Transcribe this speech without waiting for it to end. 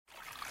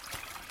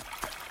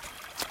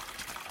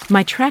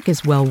My track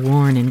is well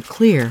worn and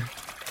clear,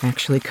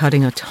 actually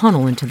cutting a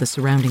tunnel into the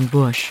surrounding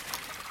bush,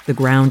 the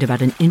ground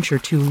about an inch or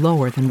two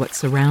lower than what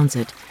surrounds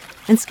it,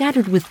 and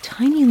scattered with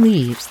tiny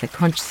leaves that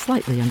crunch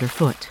slightly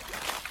underfoot.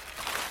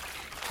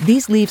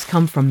 These leaves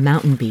come from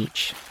mountain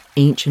beech,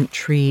 ancient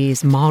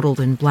trees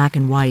mottled in black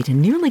and white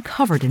and nearly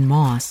covered in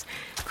moss,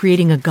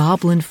 creating a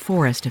goblin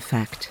forest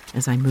effect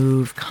as I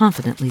move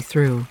confidently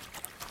through.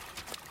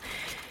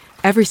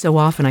 Every so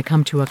often I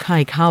come to a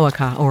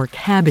kaikawaka, or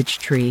cabbage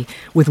tree,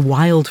 with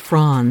wild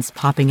fronds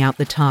popping out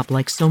the top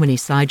like so many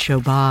sideshow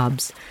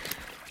bobs.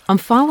 I'm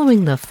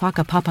following the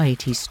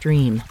Whakapapaiti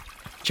stream,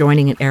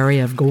 joining an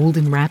area of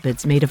golden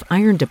rapids made of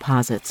iron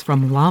deposits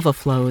from lava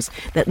flows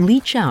that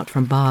leach out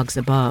from bogs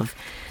above.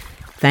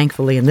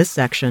 Thankfully, in this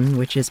section,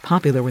 which is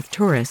popular with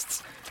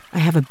tourists, I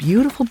have a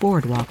beautiful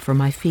boardwalk for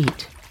my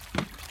feet.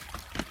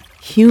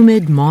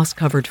 Humid,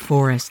 moss-covered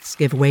forests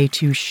give way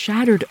to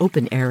shattered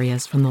open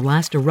areas from the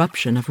last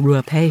eruption of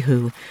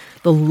Ruapehu,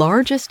 the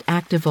largest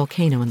active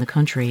volcano in the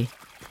country.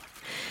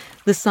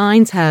 The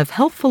signs have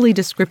helpfully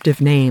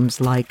descriptive names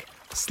like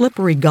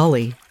Slippery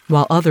Gully,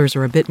 while others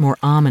are a bit more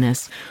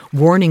ominous,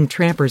 warning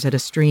trampers at a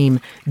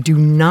stream, do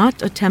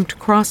not attempt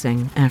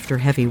crossing after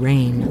heavy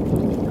rain.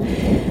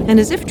 And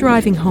as if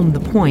driving home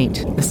the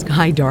point, the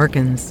sky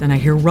darkens and I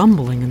hear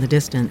rumbling in the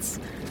distance.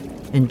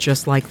 And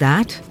just like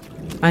that,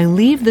 I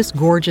leave this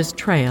gorgeous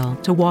trail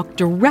to walk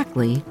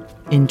directly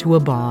into a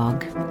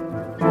bog.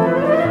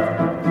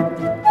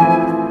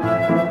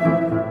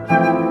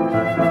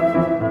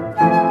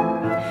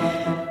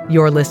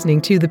 You're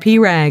listening to The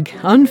P-Rag,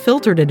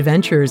 Unfiltered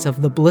Adventures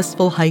of the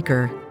Blissful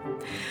Hiker.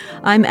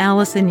 I'm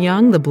Allison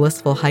Young, the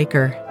Blissful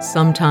Hiker,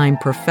 sometime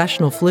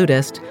professional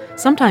flutist,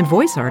 sometime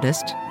voice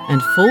artist,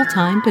 and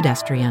full-time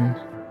pedestrian.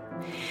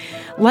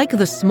 Like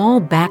the small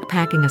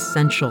backpacking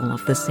essential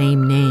of the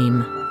same name,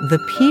 the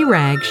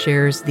P-Rag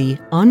shares the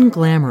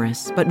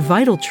unglamorous but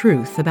vital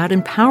truth about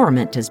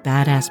empowerment as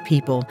badass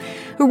people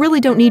who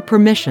really don't need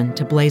permission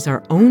to blaze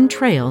our own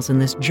trails in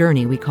this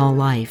journey we call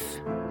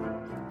life.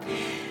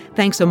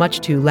 Thanks so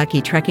much to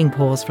Lecky Trekking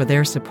Poles for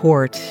their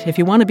support. If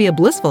you want to be a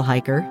blissful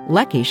hiker,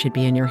 Lecky should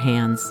be in your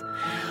hands.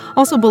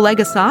 Also,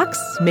 Belega Socks,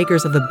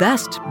 makers of the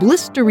best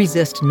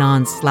blister-resist,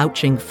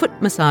 non-slouching,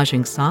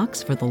 foot-massaging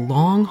socks for the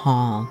long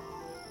haul.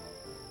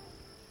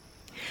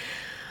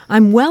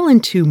 I'm well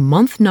into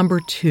month number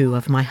 2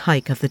 of my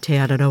hike of the Te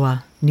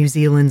Araroa, New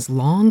Zealand's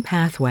long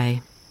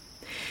pathway.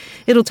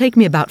 It'll take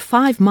me about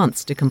 5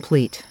 months to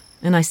complete,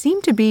 and I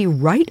seem to be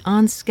right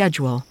on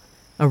schedule,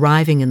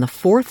 arriving in the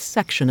 4th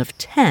section of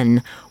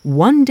 10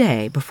 one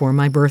day before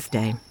my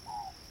birthday.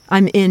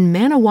 I'm in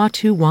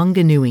Manawatu,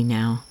 Wanganui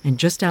now, and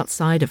just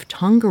outside of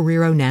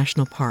Tongariro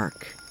National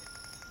Park.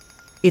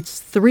 It's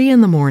 3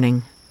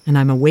 a.m, and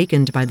I'm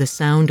awakened by the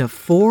sound of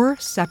 4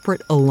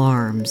 separate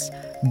alarms.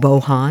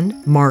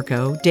 Bohan,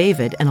 Marco,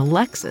 David, and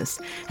Alexis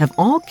have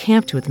all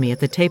camped with me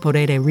at the Te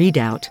Porere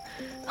Redoubt,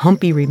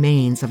 humpy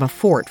remains of a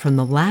fort from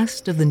the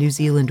last of the New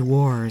Zealand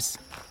wars.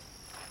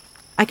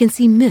 I can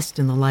see mist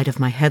in the light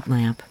of my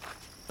headlamp,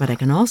 but I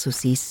can also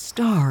see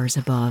stars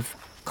above.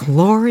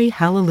 Glory,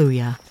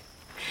 hallelujah.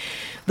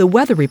 The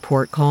weather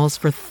report calls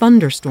for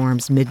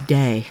thunderstorms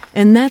midday,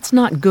 and that's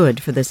not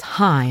good for this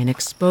high and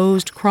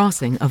exposed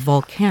crossing of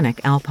volcanic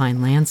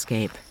alpine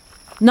landscape.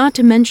 Not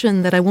to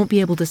mention that I won't be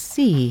able to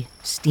see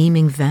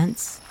steaming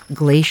vents,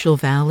 glacial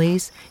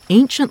valleys,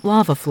 ancient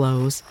lava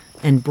flows,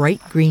 and bright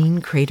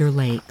green crater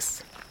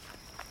lakes.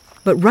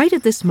 But right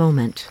at this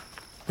moment,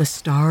 the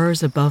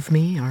stars above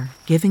me are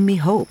giving me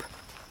hope.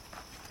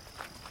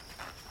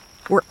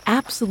 We're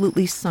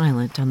absolutely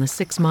silent on the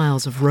 6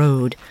 miles of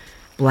road,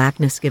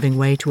 blackness giving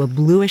way to a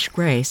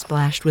bluish-gray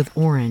splashed with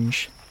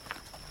orange.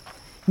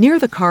 Near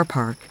the car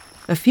park,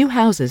 a few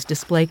houses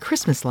display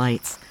Christmas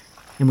lights,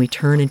 and we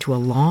turn into a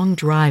long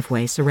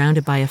driveway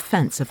surrounded by a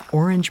fence of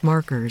orange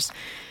markers,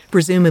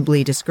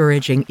 presumably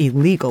discouraging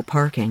illegal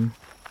parking.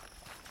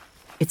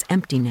 It's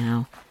empty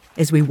now,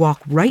 as we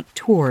walk right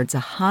towards a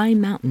high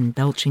mountain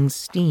belching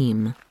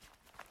steam.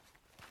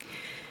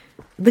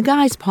 The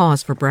guys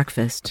pause for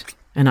breakfast,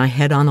 and I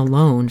head on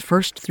alone,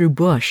 first through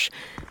bush,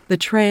 the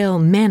trail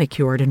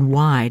manicured and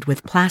wide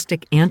with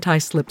plastic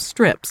anti-slip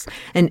strips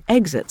and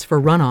exits for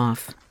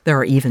runoff. There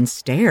are even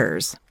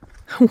stairs.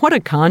 What a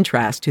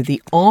contrast to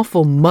the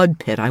awful mud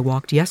pit I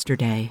walked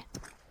yesterday.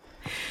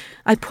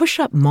 I push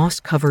up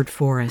moss-covered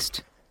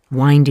forest,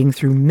 winding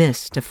through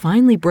mist to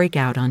finally break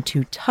out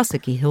onto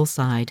tussocky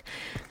hillside,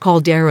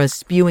 calderas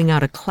spewing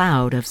out a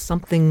cloud of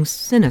something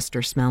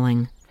sinister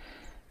smelling.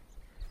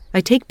 I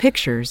take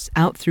pictures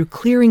out through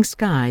clearing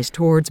skies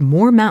towards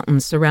more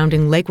mountains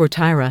surrounding Lake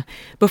Rotaira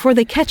before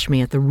they catch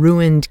me at the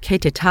ruined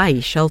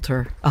Ketetai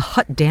shelter, a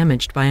hut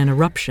damaged by an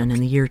eruption in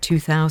the year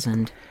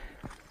 2000.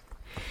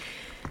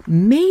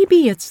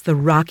 Maybe it's the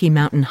Rocky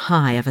Mountain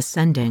high of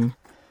ascending,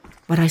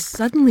 but I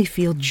suddenly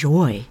feel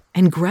joy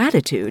and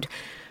gratitude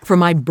for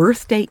my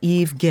birthday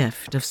eve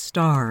gift of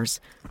stars,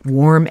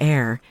 warm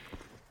air,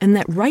 and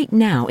that right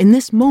now, in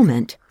this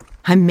moment,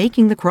 I'm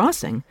making the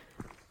crossing,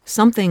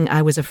 something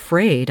I was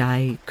afraid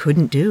I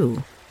couldn't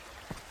do.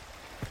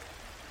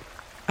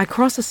 I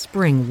cross a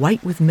spring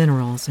white with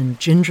minerals and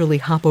gingerly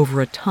hop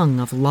over a tongue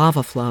of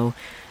lava flow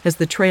as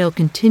the trail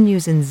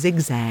continues in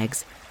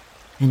zigzags.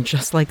 And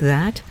just like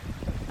that,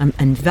 I'm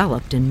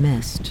enveloped in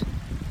mist,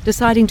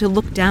 deciding to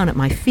look down at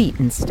my feet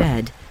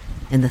instead,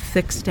 and the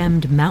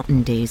thick-stemmed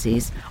mountain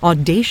daisies,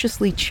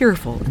 audaciously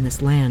cheerful in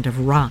this land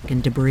of rock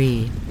and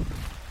debris.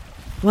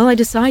 Well, I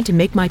decide to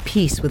make my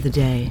peace with the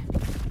day,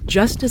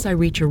 just as I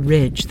reach a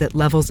ridge that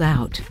levels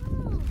out,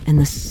 and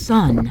the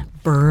sun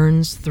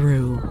burns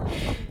through.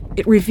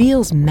 It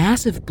reveals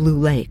massive blue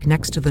lake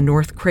next to the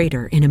North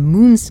Crater in a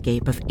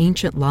moonscape of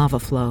ancient lava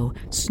flow,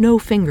 snow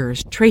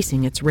fingers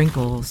tracing its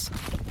wrinkles.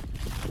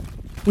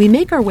 We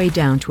make our way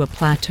down to a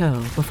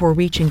plateau before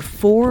reaching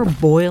 4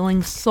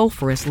 boiling,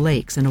 sulfurous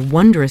lakes in a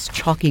wondrous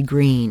chalky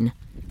green.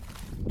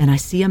 And I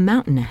see a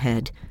mountain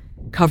ahead,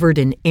 covered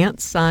in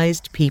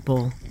ant-sized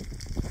people.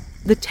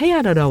 The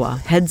Araroa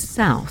heads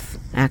south,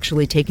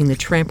 actually taking the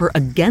tramper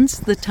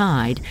against the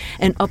tide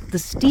and up the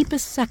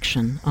steepest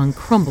section on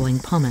crumbling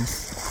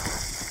pumice.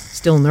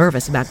 Still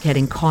nervous about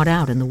getting caught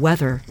out in the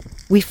weather,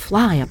 we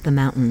fly up the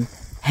mountain,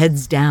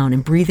 heads down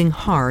and breathing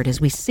hard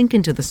as we sink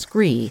into the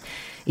scree,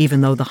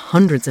 even though the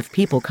hundreds of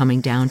people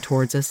coming down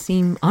towards us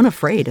seem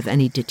unafraid of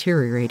any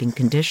deteriorating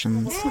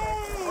conditions.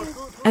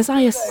 As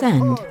I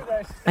ascend,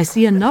 I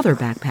see another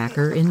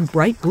backpacker in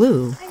bright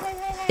blue.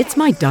 It's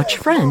my Dutch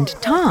friend,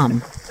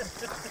 Tom.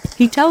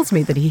 He tells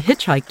me that he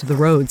hitchhiked the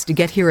roads to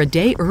get here a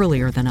day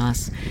earlier than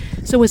us,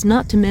 so as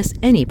not to miss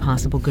any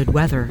possible good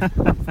weather.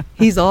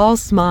 He's all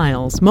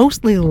smiles,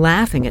 mostly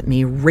laughing at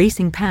me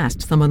racing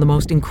past some of the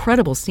most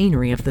incredible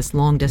scenery of this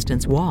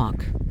long-distance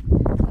walk.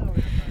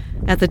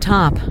 At the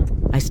top,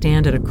 I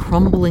stand at a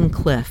crumbling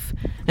cliff,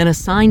 and a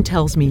sign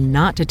tells me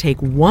not to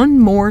take one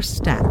more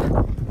step.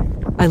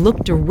 I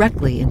look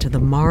directly into the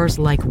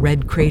Mars-like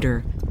red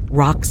crater,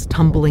 rocks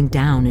tumbling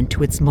down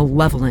into its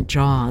malevolent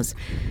jaws,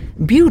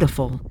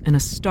 beautiful in a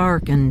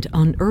stark and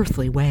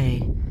unearthly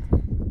way.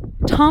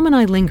 Tom and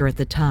I linger at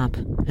the top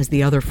as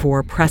the other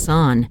 4 press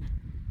on,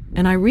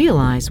 and I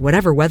realize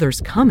whatever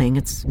weather's coming,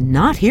 it's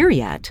not here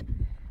yet,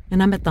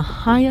 and I'm at the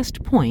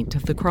highest point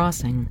of the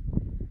crossing.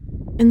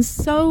 And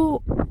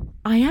so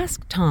I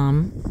ask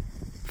Tom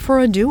for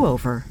a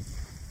do-over.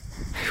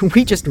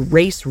 We just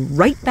race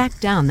right back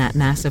down that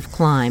massive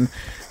climb,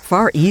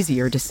 far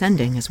easier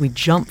descending as we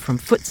jump from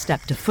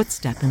footstep to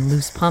footstep in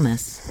loose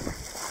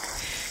pumice.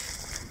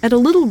 At a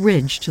little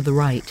ridge to the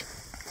right,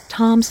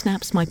 Tom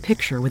snaps my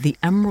picture with the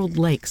emerald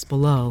lakes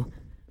below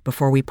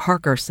before we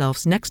park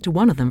ourselves next to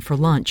one of them for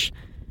lunch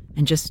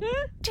and just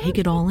take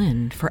it all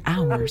in for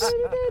hours.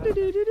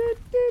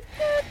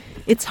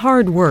 It's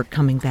hard work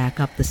coming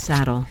back up the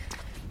saddle,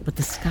 but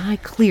the sky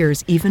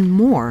clears even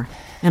more,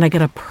 and I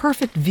get a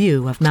perfect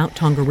view of Mount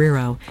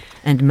Tongariro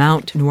and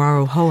Mount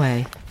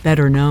Araroa,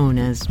 better known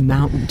as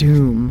Mount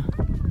Doom.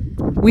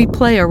 We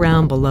play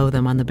around below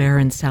them on the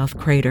barren South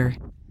Crater.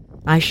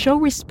 I show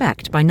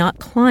respect by not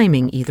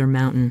climbing either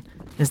mountain,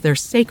 as they're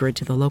sacred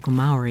to the local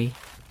Maori.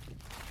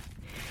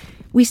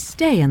 We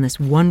stay in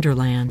this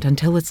wonderland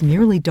until it's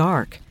nearly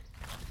dark,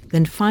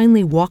 then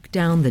finally walk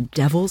down the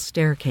Devil's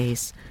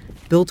Staircase,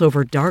 built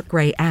over dark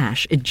gray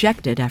ash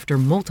ejected after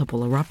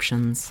multiple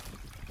eruptions.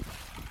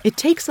 It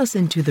takes us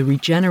into the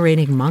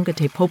regenerating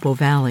Mangatepopo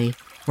Valley,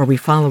 where we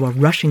follow a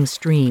rushing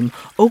stream,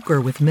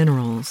 ochre with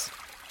minerals.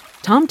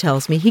 Tom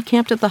tells me he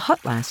camped at the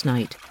hut last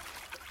night,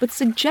 but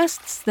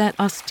suggests that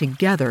us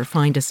together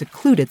find a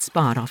secluded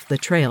spot off the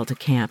trail to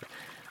camp,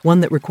 one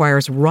that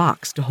requires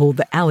rocks to hold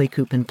the alley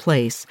coop in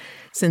place,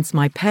 since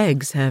my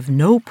pegs have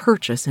no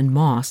purchase in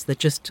moss that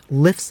just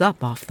lifts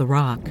up off the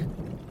rock.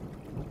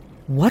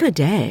 What a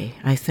day,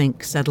 I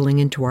think, settling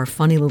into our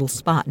funny little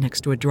spot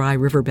next to a dry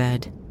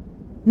riverbed.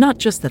 Not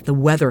just that the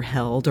weather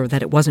held or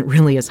that it wasn't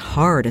really as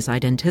hard as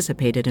I'd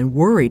anticipated and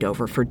worried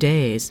over for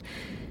days,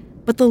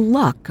 but the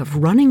luck of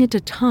running into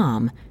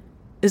Tom,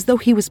 as though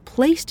he was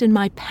placed in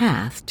my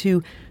path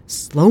to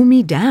slow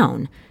me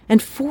down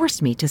and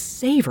force me to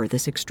savor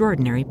this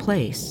extraordinary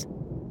place.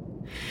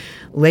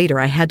 Later,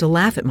 I had to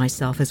laugh at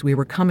myself as we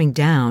were coming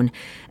down,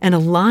 and a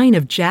line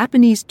of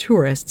Japanese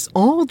tourists,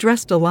 all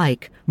dressed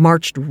alike,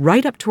 marched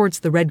right up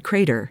towards the red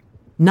crater,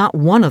 not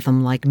one of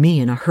them like me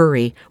in a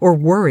hurry or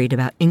worried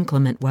about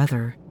inclement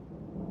weather.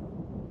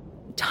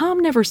 Tom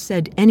never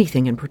said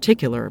anything in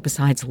particular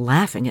besides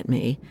laughing at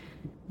me,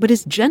 but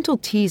his gentle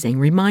teasing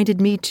reminded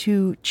me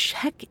to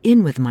check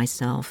in with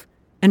myself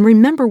and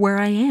remember where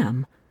I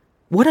am,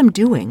 what I'm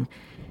doing,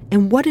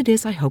 and what it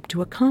is I hope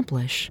to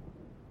accomplish.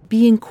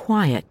 Being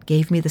quiet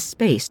gave me the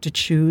space to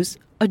choose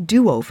a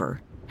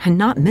do-over and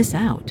not miss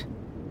out.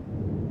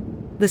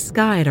 The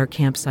sky at our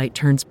campsite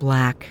turns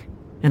black,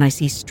 and I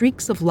see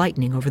streaks of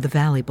lightning over the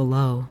valley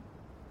below.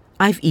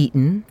 I've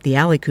eaten, the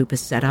alley coop is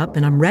set up,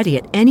 and I'm ready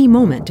at any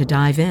moment to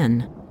dive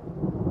in.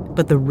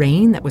 But the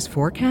rain that was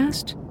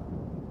forecast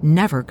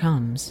never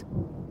comes.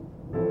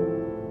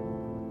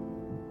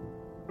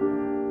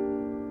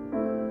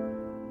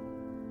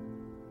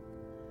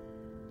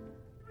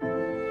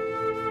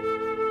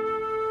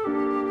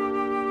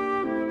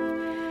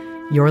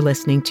 You're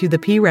listening to The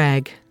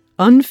P-Rag.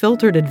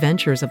 Unfiltered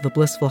Adventures of the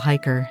Blissful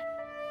Hiker.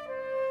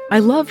 I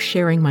love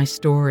sharing my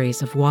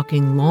stories of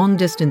walking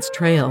long-distance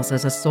trails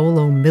as a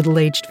solo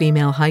middle-aged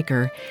female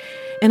hiker,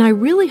 and I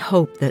really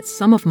hope that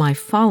some of my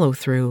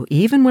follow-through,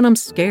 even when I'm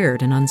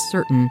scared and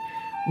uncertain,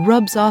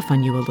 rubs off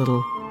on you a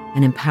little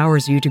and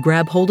empowers you to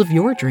grab hold of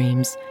your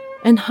dreams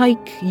and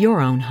hike your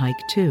own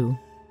hike, too.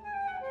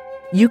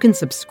 You can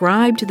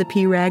subscribe to the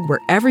P-Rag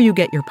wherever you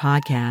get your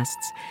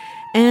podcasts,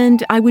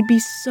 and I would be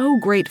so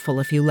grateful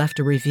if you left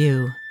a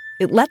review.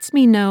 It lets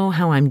me know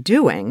how I'm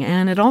doing,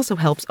 and it also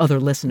helps other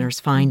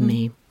listeners find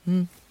me.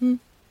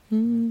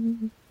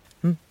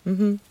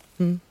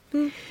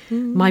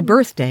 My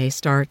birthday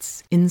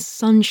starts in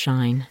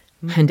sunshine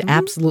and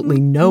absolutely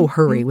no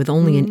hurry, with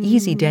only an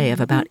easy day of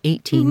about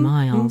 18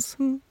 miles.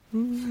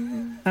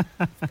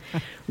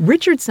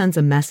 Richard sends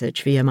a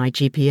message via my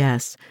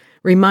GPS,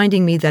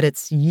 reminding me that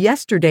it's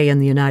yesterday in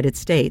the United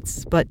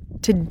States, but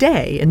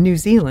today in New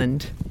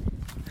Zealand.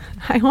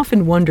 I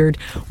often wondered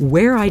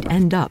where I'd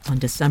end up on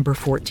December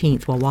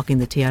 14th while walking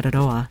the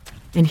Araroa.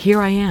 And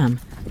here I am,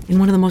 in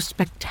one of the most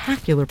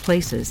spectacular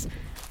places,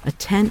 a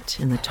tent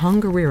in the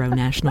Tongariro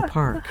National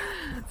Park.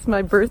 It's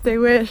my birthday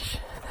wish.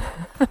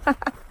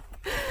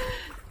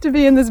 To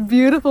be in this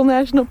beautiful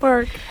national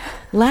park.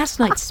 Last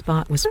night's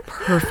spot was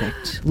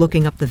perfect,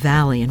 looking up the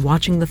valley and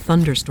watching the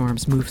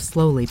thunderstorms move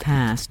slowly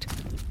past.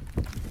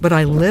 But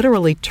I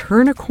literally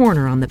turn a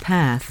corner on the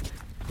path,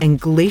 and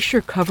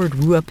glacier-covered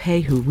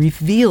Ruapehu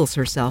reveals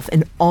herself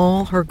in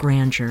all her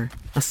grandeur,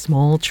 a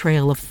small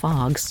trail of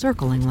fog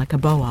circling like a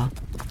boa.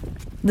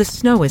 The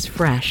snow is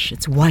fresh,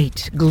 it's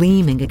white,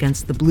 gleaming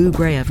against the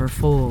blue-gray of her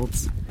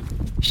folds.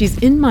 She's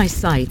in my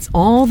sights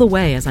all the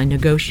way as I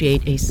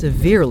negotiate a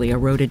severely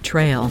eroded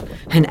trail,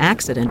 an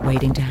accident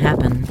waiting to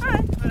happen.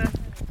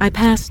 I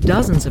pass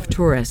dozens of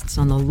tourists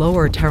on the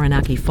lower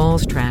Taranaki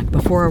Falls track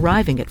before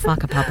arriving at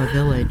Whakapapa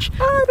Village.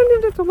 I don't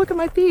even have to look at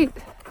my feet,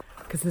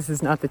 because this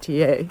is not the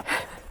TA.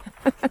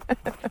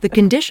 The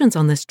conditions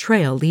on this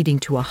trail leading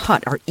to a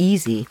hut are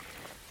easy,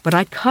 but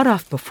I cut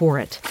off before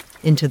it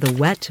into the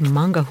wet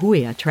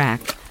Mangahuia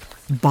track.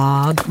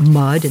 Bog,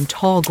 mud, and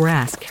tall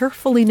grass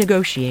carefully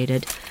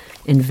negotiated,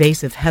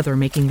 invasive heather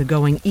making the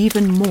going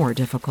even more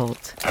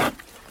difficult.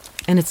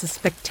 And it's a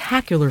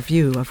spectacular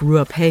view of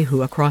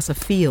Ruapehu across a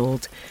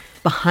field.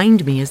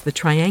 Behind me is the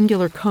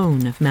triangular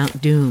cone of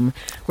Mount Doom,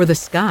 where the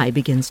sky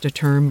begins to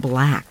turn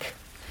black.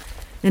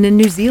 And in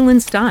New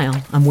Zealand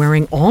style, I'm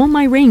wearing all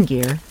my rain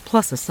gear,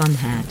 plus a sun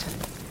hat.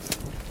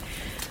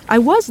 I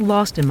was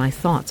lost in my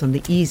thoughts on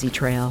the easy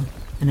trail,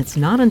 and it's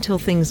not until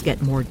things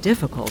get more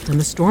difficult and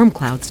the storm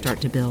clouds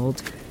start to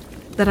build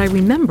that I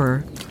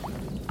remember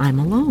I'm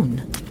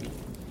alone.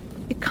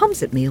 It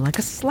comes at me like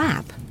a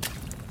slap.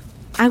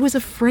 I was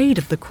afraid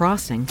of the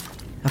crossing,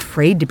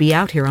 afraid to be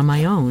out here on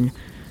my own,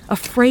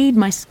 afraid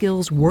my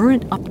skills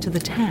weren't up to the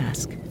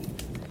task.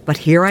 But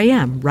here I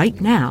am, right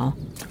now,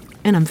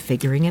 and I'm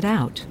figuring it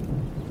out.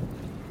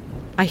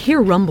 I hear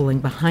rumbling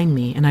behind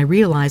me, and I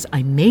realize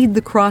I made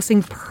the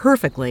crossing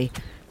perfectly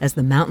as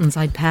the mountains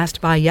I'd passed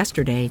by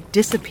yesterday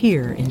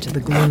disappear into the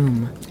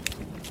gloom.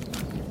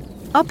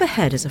 Up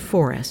ahead is a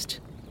forest.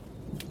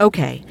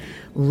 Okay,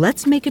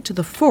 let's make it to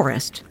the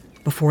forest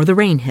before the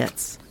rain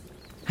hits.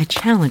 I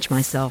challenge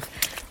myself,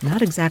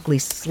 not exactly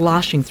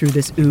sloshing through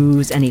this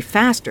ooze any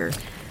faster,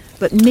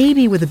 but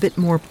maybe with a bit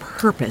more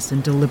purpose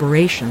and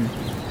deliberation.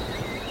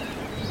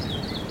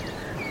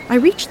 I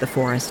reach the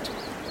forest,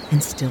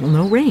 and still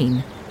no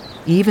rain,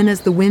 even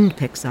as the wind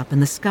picks up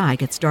and the sky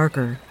gets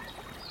darker.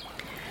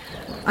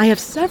 I have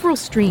several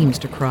streams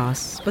to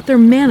cross, but they're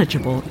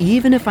manageable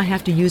even if I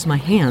have to use my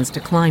hands to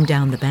climb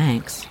down the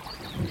banks.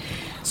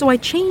 So I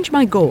change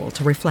my goal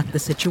to reflect the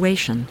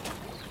situation.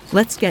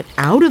 Let's get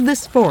out of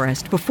this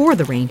forest before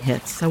the rain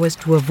hits so as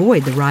to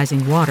avoid the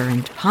rising water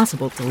and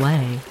possible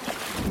delay.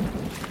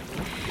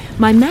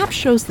 My map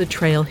shows the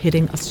trail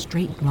hitting a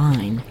straight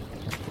line.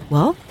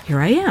 Well, here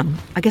I am.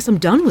 I guess I'm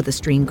done with the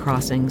stream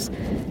crossings.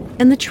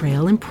 And the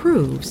trail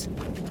improves.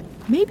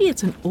 Maybe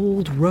it's an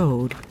old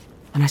road,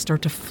 and I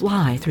start to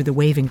fly through the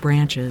waving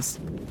branches.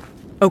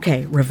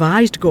 Okay,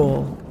 revised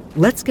goal.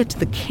 Let's get to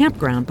the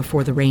campground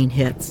before the rain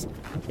hits.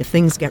 If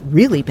things get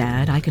really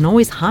bad, I can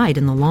always hide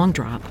in the long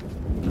drop.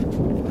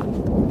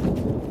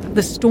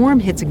 The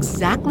storm hits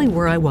exactly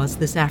where I was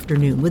this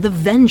afternoon, with a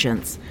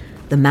vengeance.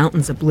 The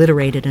mountains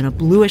obliterated in a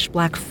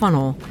bluish-black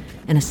funnel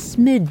and a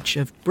smidge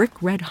of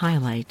brick-red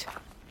highlight.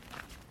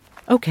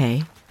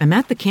 Okay, I'm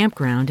at the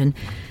campground, and,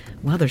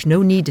 well, there's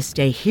no need to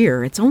stay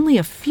here. It's only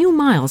a few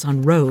miles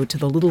on road to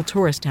the little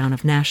tourist town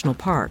of National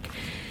Park.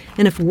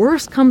 And if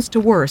worse comes to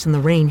worse and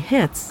the rain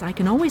hits, I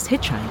can always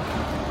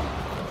hitchhike.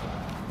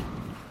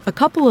 A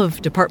couple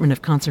of Department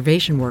of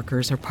Conservation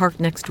workers are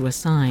parked next to a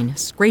sign,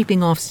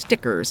 scraping off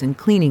stickers and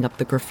cleaning up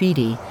the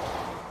graffiti.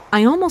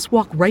 I almost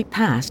walk right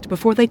past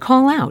before they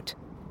call out,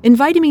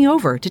 inviting me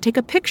over to take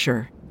a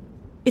picture.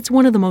 It's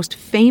one of the most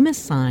famous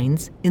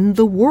signs in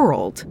the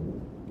world.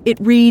 It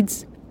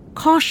reads,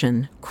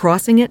 "Caution,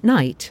 crossing at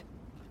night,"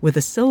 with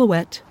a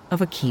silhouette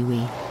of a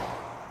kiwi.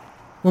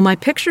 Well, my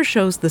picture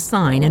shows the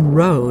sign and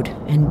road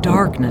and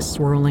darkness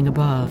swirling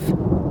above.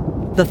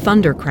 The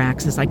thunder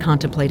cracks as I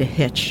contemplate a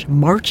hitch,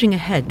 marching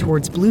ahead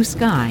towards blue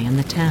sky and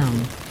the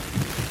town.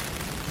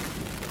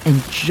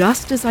 And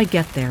just as I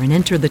get there and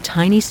enter the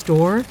tiny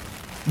store,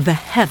 the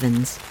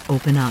heavens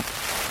open up.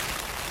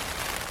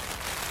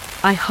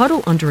 I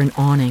huddle under an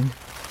awning,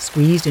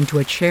 squeezed into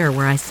a chair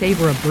where I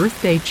savor a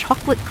birthday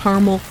chocolate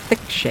caramel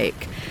thick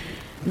shake.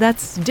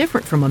 That's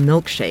different from a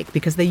milkshake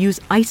because they use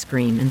ice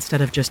cream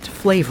instead of just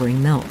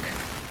flavoring milk.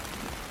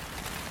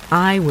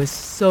 I was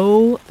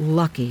so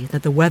lucky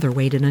that the weather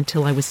waited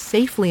until I was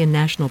safely in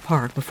National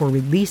Park before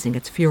releasing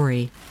its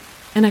fury.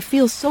 And I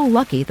feel so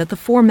lucky that the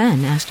 4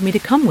 men asked me to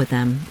come with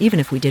them, even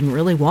if we didn't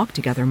really walk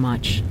together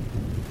much.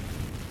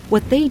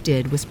 What they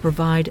did was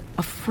provide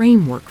a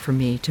framework for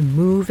me to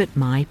move at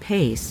my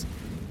pace.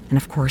 And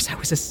of course, I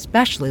was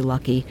especially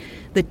lucky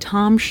that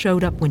Tom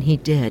showed up when he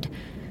did,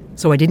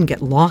 so I didn't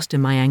get lost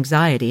in my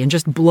anxiety and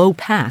just blow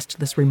past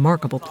this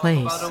remarkable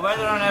place. About the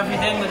weather and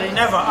everything, but they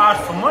never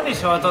asked for money,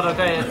 so I thought,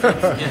 okay, it's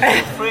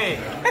just free.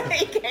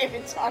 He came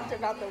and talked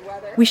about the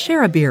weather. We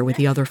share a beer with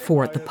the other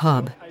 4 at the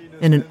pub,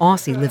 and an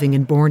Aussie living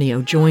in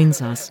Borneo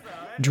joins us,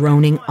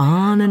 droning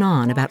on and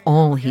on about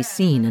all he's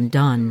seen and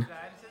done.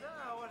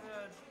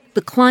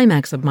 The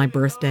climax of my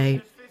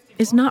birthday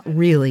is not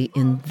really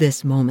in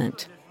this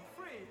moment,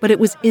 but it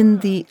was in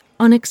the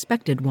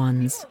unexpected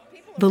ones,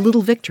 the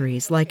little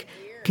victories, like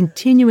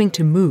continuing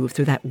to move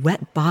through that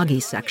wet,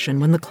 boggy section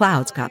when the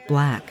clouds got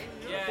black.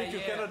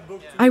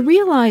 I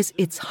realize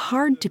it's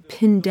hard to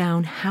pin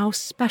down how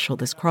special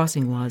this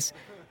crossing was,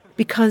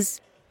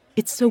 because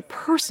it's so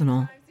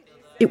personal.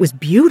 It was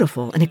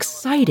beautiful and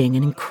exciting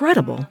and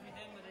incredible,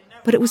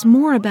 but it was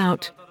more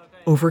about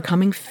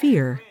overcoming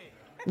fear,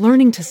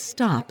 learning to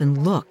stop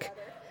and look,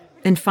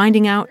 and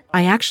finding out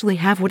I actually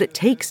have what it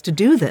takes to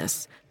do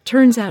this.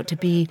 Turns out to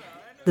be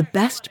the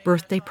best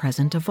birthday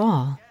present of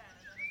all.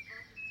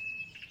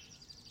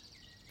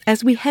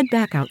 As we head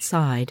back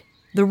outside,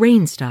 the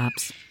rain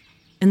stops,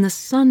 and the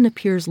sun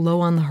appears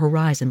low on the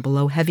horizon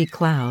below heavy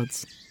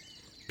clouds,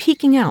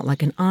 peeking out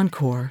like an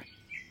encore,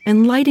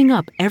 and lighting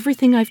up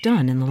everything I've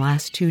done in the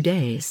last 2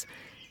 days,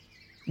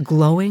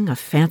 glowing a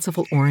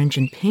fanciful orange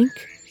and pink,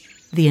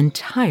 the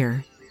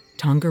entire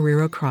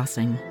Tongariro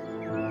crossing.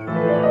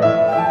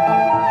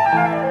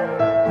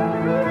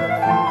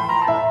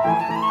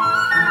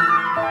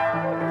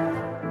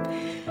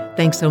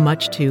 Thanks so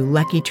much to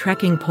Lecky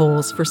Trekking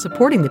Poles for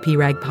supporting the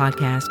P-Rag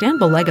podcast and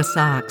Belega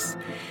Socks.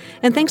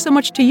 And thanks so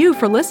much to you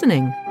for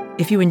listening.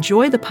 If you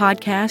enjoy the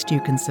podcast, you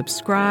can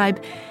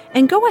subscribe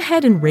and go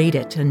ahead and rate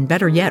it, and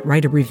better yet,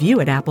 write a review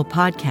at Apple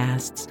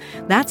Podcasts.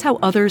 That's how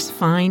others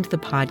find the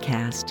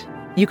podcast.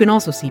 You can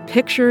also see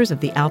pictures of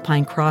the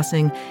Alpine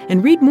crossing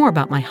and read more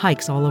about my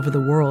hikes all over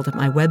the world at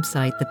my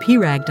website,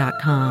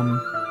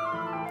 theprag.com.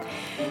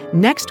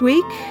 Next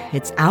week,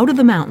 it's out of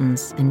the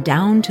mountains and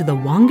down to the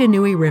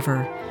Wanganui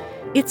River.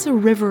 It's a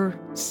river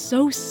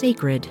so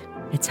sacred,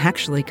 it's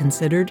actually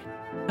considered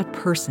a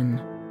person.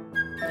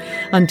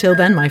 Until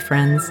then, my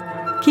friends,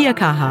 kia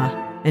kaha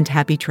and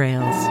happy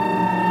trails.